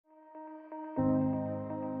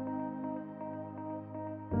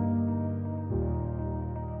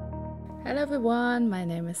Hello everyone, my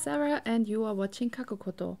name is Sarah and you are watching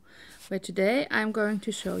Kakukoto, where today I'm going to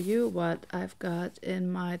show you what I've got in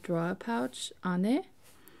my Drawer Pouch Ané,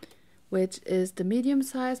 which is the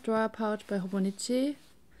medium-sized drawer pouch by Hobonichi.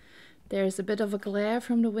 There's a bit of a glare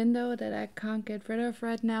from the window that I can't get rid of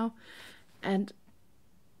right now, and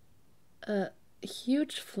a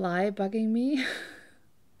huge fly bugging me,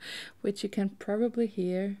 which you can probably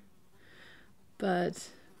hear, but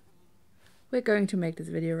we're going to make this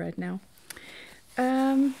video right now.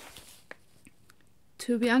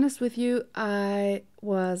 To be honest with you, I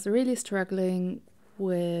was really struggling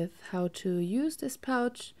with how to use this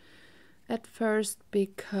pouch at first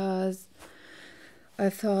because I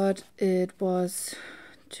thought it was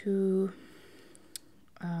too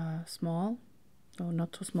small. No,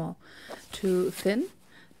 not too small, too thin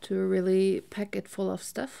to really pack it full of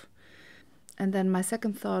stuff. And then my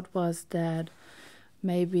second thought was that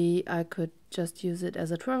maybe I could just use it as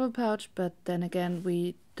a travel pouch, but then again,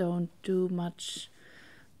 we don't do much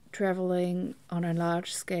traveling on a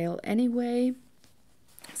large scale anyway.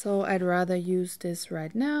 So I'd rather use this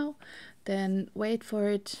right now than wait for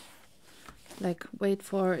a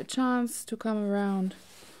chance to come around.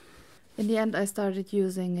 In the end, I started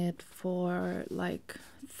using it for like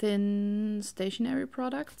thin stationery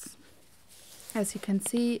products. As you can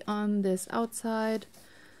see on this outside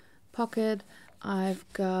pocket,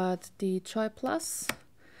 I've got the Choi Plus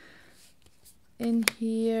in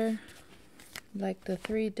here, like the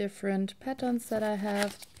 3 different patterns that I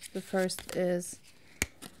have. The first is,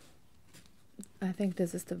 I think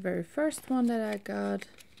this is the very first one that I got.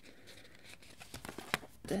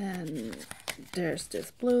 Then there's this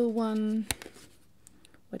blue one,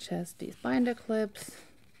 which has these binder clips,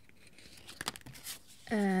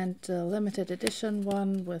 and the limited edition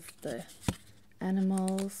one with the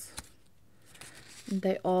animals.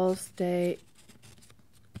 They all stay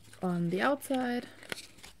on the outside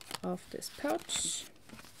of this pouch.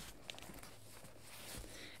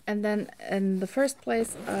 And then in the first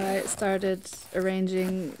place I started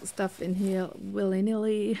arranging stuff in here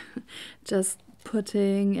willy-nilly, just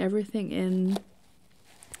putting everything in.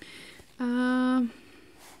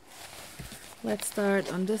 Let's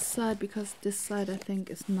start on this side because this side I think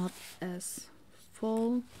is not as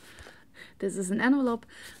full. This is an envelope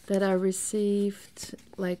that I received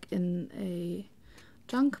like in a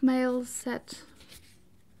junk mail set.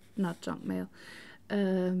 Not junk mail.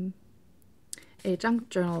 A junk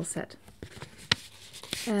journal set.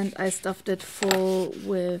 And I stuffed it full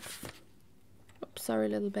with... Oops, sorry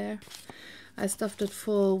little bear. I stuffed it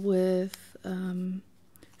full with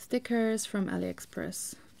stickers from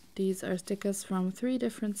AliExpress. These are stickers from 3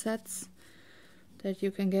 different sets that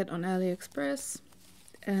you can get on AliExpress.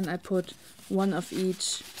 And I put one of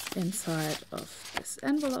each inside of this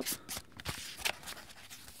envelope,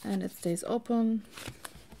 and it stays open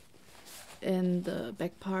in the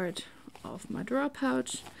back part of my drawer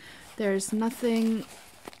pouch. There's nothing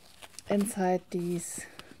inside these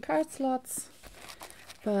card slots,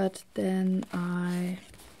 but then I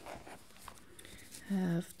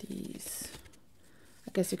have these,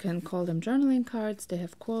 I guess you can call them journaling cards. They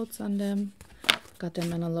have quotes on them. Got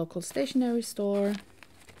them in a local stationery store.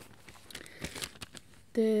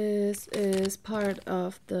 This is part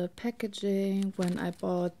of the packaging when I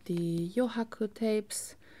bought the Yohaku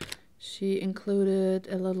tapes. She included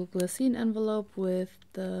a little glycine envelope with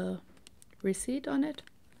the receipt on it.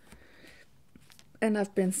 And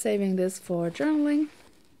I've been saving this for journaling.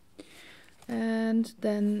 And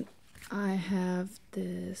then I have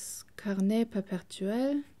this Carnet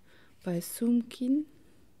Perpetuel by Soomkin.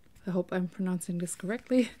 I hope I'm pronouncing this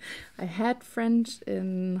correctly. I had French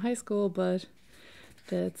in high school, but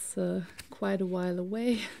that's quite a while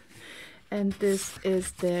away. And this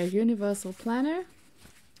is their universal planner.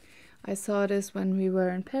 I saw this when we were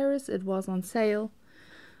in Paris. It was on sale,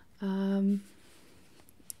 and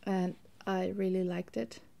I really liked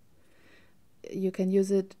it. You can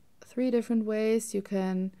use it 3 different ways. You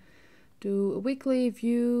can do a weekly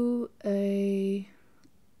view, a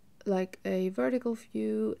vertical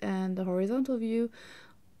view and a horizontal view,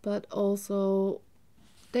 but also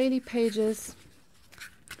daily pages.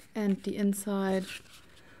 And the inside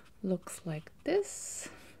looks like this.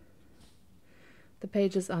 The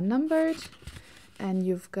pages are numbered, and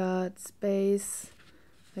you've got space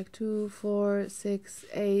like 2, 4, 6,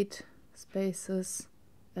 8 spaces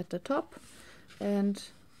at the top and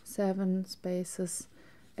 7 spaces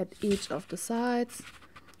at each of the sides,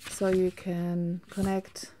 so you can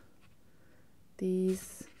connect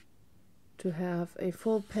these to have a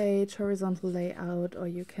full page horizontal layout, or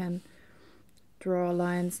you can draw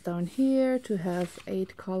lines down here to have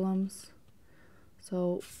 8 columns.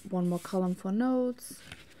 So one more column for notes.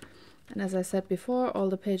 And as I said before, all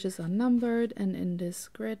the pages are numbered, and in this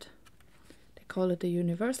grid, they call it the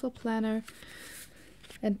Universal Planner.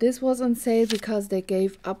 And this was on sale because they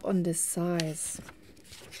gave up on this size,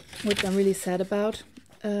 which I'm really sad about.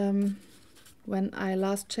 When I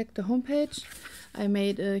last checked the homepage, I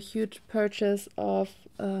made a huge purchase of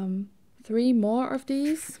 3 more of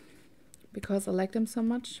these because I like them so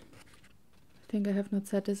much. I think I have not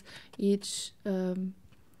said this. Each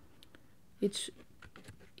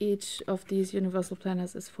of these Universal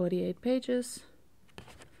Planners is 48 pages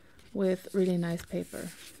with really nice paper.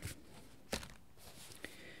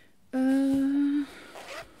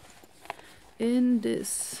 In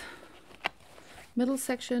this middle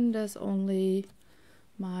section, there's only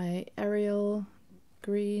my Arial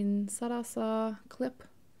green Sarasa clip,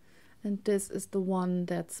 and this is the one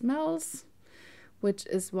that smells, which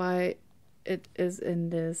is why it is in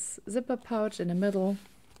this zipper pouch in the middle,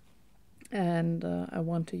 and I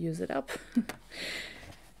want to use it up.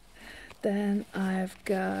 Then I've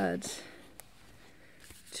got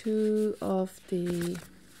 2 of the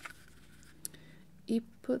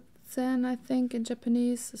Iputsen, I think in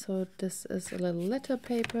Japanese. So this is a little letter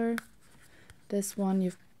paper. This one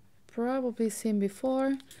you've probably seen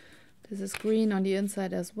before. This is green on the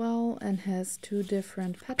inside as well and has 2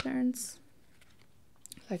 different patterns,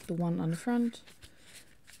 like the one on the front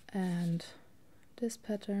and this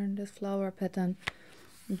pattern, this flower pattern.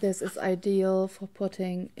 This is ideal for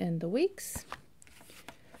putting in the weeks.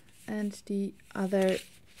 And the other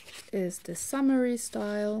is the summary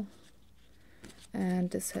style,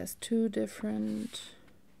 and this has 2 different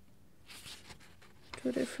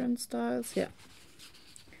styles, yeah.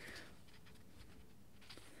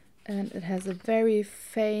 And it has a very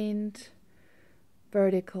faint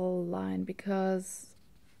vertical line, because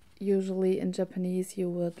usually in Japanese you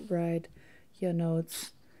would write your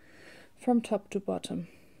notes from top to bottom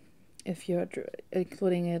if you're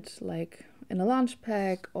including it like in a lunch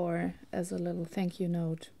pack or as a little thank you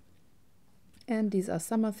note. And these are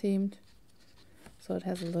summer themed, so it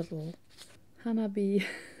has a little hanabi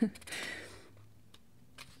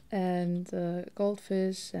and a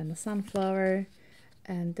goldfish and a sunflower.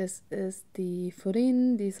 And this is the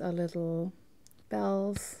furin. These are little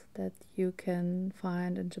bells that you can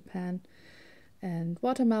find in Japan, and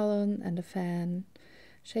watermelon and a fan,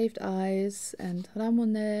 shaved ice, and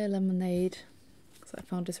ramune, lemonade. So I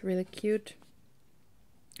found this really cute.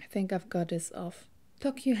 I think I've got this off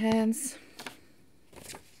Tokyo Hands.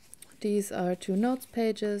 These are 2 notes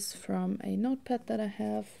pages from a notepad that I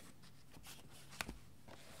have.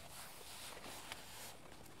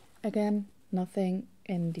 Again, nothing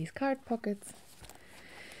in these card pockets.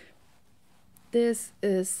 This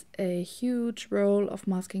is a huge roll of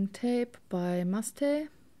masking tape by Maste.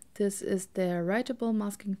 This is their writable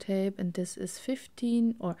masking tape, and this is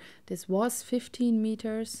 15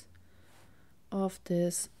 meters of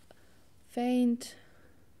this faint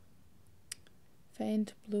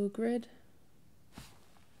blue grid.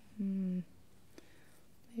 Maybe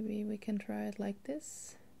we can try it like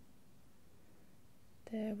this.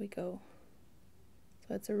 There we go.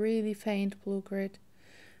 So it's a really faint blue grid.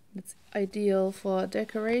 It's ideal for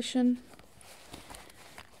decoration.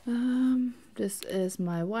 This is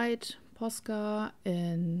my white Posca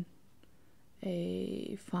in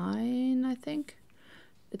a fine, I think.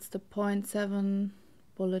 It's the 0.7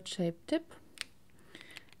 bullet shaped tip.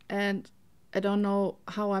 And I don't know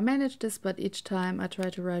how I managed this, but each time I try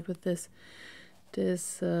to write with this,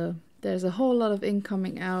 there's a whole lot of ink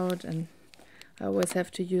coming out, and I always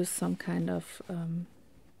have to use some kind of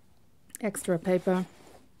extra paper.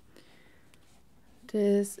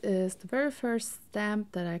 This is the very first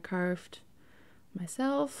stamp that I carved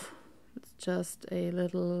myself. It's just a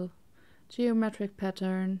little geometric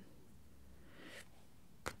pattern.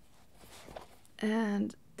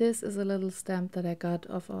 And this is a little stamp that I got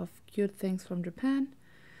off of Cute Things from Japan.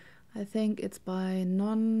 I think it's by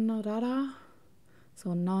Non Rara,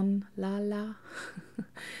 so Non Lala.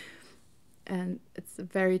 And it's a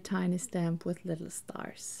very tiny stamp with little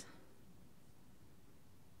stars.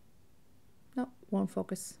 No, won't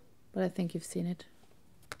focus, but I think you've seen it.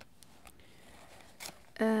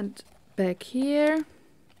 And back here,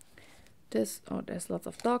 there's lots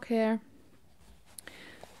of dog hair.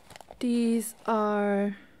 These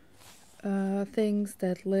are things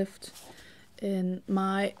that lived in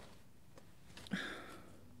my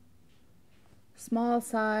small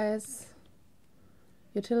size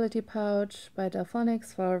utility pouch by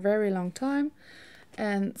Delphonics for a very long time.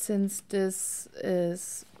 And since this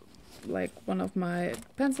is like one of my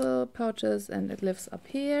pencil pouches and it lives up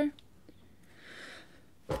here,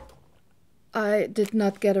 I did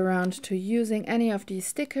not get around to using any of these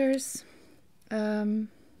stickers.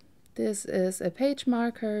 This is a page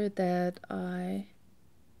marker that I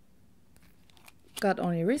got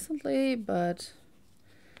only recently, but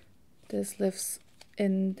this lives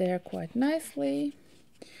in there quite nicely.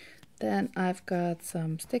 Then I've got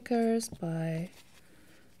some stickers by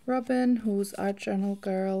Robin, who's Art Journal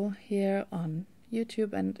Girl here on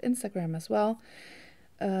YouTube and Instagram as well.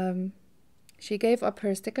 She gave up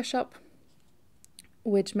her sticker shop,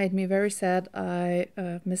 which made me very sad. I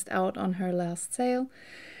missed out on her last sale,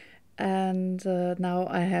 and now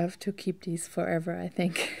I have to keep these forever, I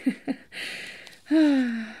think.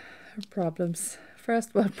 Problems.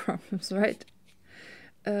 First world problems, right?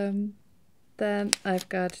 Then I've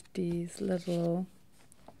got these little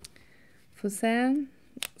Fusain.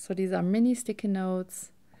 So these are mini sticky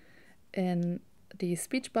notes in the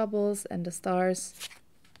speech bubbles and the stars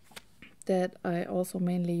that I also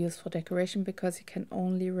mainly use for decoration, because you can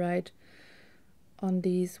only write on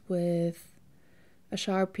these with a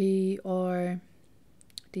Sharpie or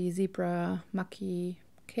the Zebra Maki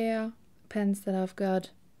Care pens that I've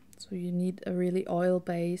got. So you need a really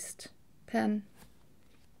oil-based pen.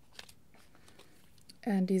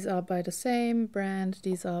 And these are by the same brand.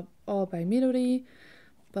 These are all by Midori,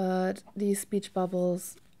 but these speech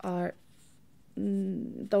bubbles are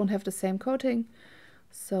don't have the same coating,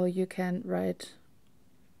 so you can write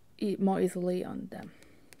more easily on them.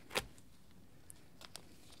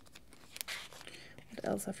 What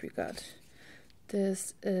else have we got?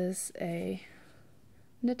 This is a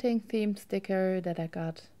knitting themed sticker that I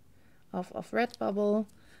got off of Redbubble,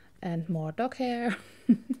 and more dog hair.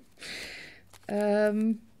 A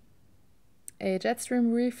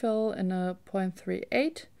Jetstream refill in a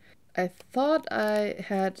 0.38. I thought I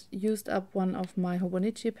had used up one of my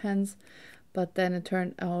Hobonichi pens, but then it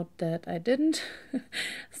turned out that I didn't.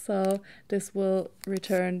 So this will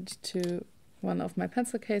return to one of my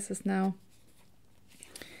pencil cases now.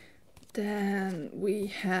 Then we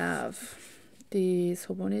have these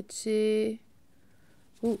Hobonichi.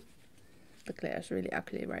 Ooh, the glare is really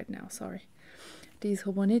ugly right now, sorry. These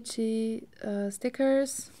Hobonichi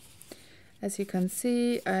stickers. As you can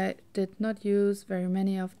see, I did not use very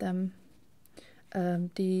many of them.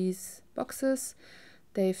 These boxes,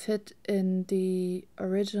 they fit in the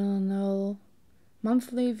original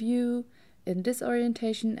monthly view in this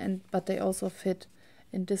orientation, but they also fit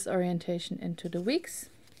in this orientation into the weeks.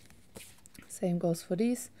 Same goes for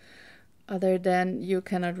these, other than you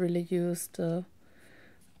cannot really use the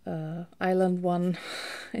island one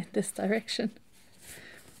in this direction.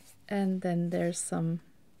 And then there's some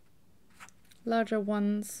larger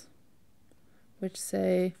ones which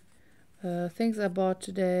say things I bought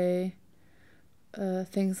today,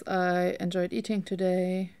 things I enjoyed eating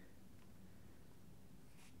today,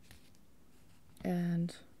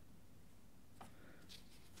 and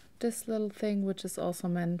this little thing which is also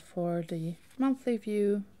meant for the monthly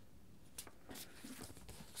view.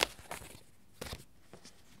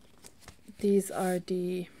 These are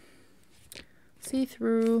the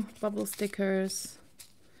see-through bubble stickers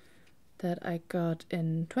that I got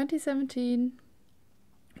in 2017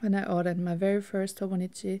 when I ordered my very first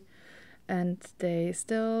Hobonichi, and they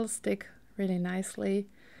still stick really nicely.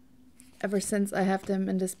 Ever since I have them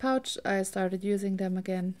in this pouch, I started using them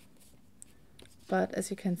again. But as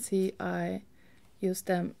you can see, I used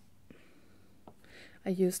them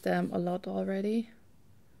a lot already.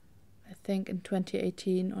 I think in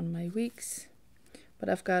 2018 on my weeks. But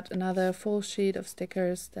I've got another full sheet of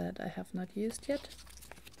stickers that I have not used yet.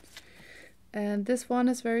 And this one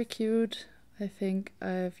is very cute. I think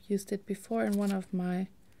I've used it before in one of my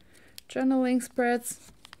journaling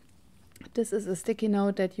spreads. This is a sticky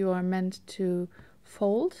note that you are meant to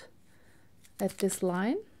fold at this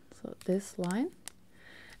line, so this line.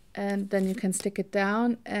 And then you can stick it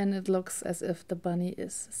down and it looks as if the bunny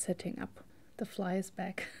is sitting up. The fly is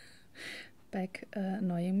back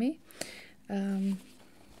annoying me.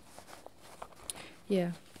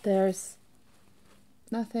 Yeah, there's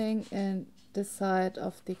nothing in this side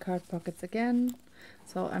of the card pockets again,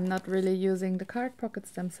 so I'm not really using the card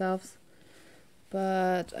pockets themselves,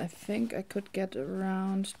 but I think I could get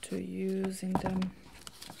around to using them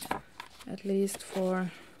at least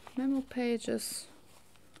for memo pages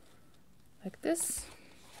like this,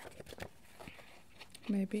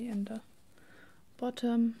 maybe in the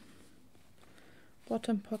bottom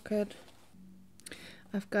pocket.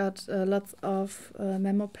 I've got lots of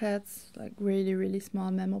memo pads, like really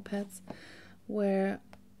small memo pads, where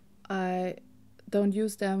I don't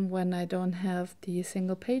use them when I don't have the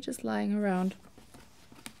single pages lying around.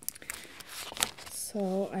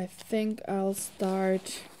 So I think I'll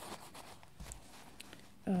start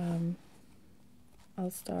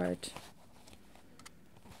I'll start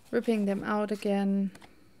ripping them out again,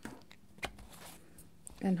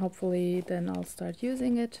 and hopefully then I'll start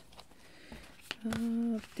using it.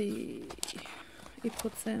 The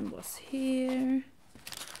Ippotzen was here,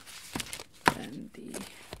 and the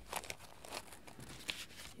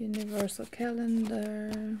Universal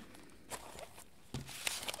Calendar.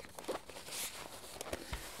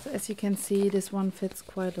 So as you can see, this one fits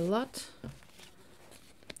quite a lot,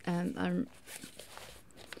 and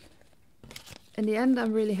in the end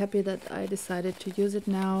I'm really happy that I decided to use it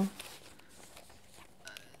now.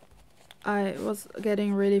 I was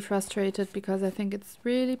getting really frustrated because I think it's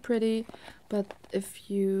really pretty, but if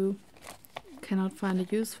you cannot find a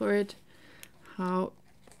use for it, how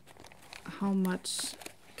much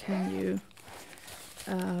can you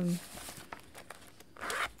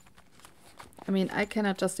I mean, I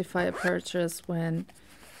cannot justify a purchase when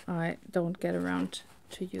I don't get around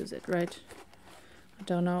to use it, right? I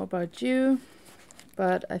don't know about you,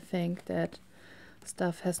 but I think that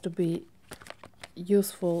stuff has to be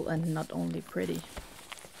useful and not only pretty.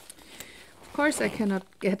 Of course, I cannot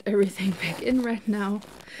get everything back in right now,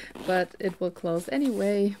 but it will close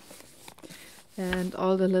anyway, and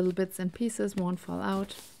all the little bits and pieces won't fall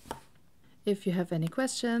out. If you have any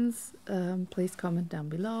questions, please comment down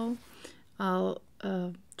below. I'll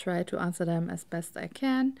try to answer them as best I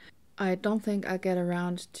can. I don't think I'll get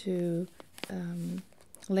around to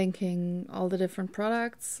linking all the different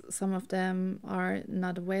products. Some of them are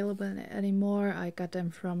not available anymore. I got them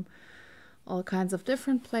from all kinds of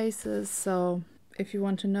different places. So if you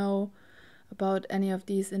want to know about any of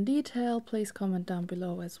these in detail, please comment down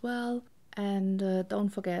below as well. And don't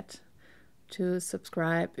forget to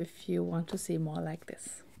subscribe if you want to see more like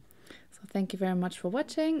this. So thank you very much for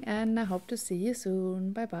watching, and I hope to see you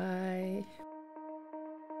soon. Bye bye.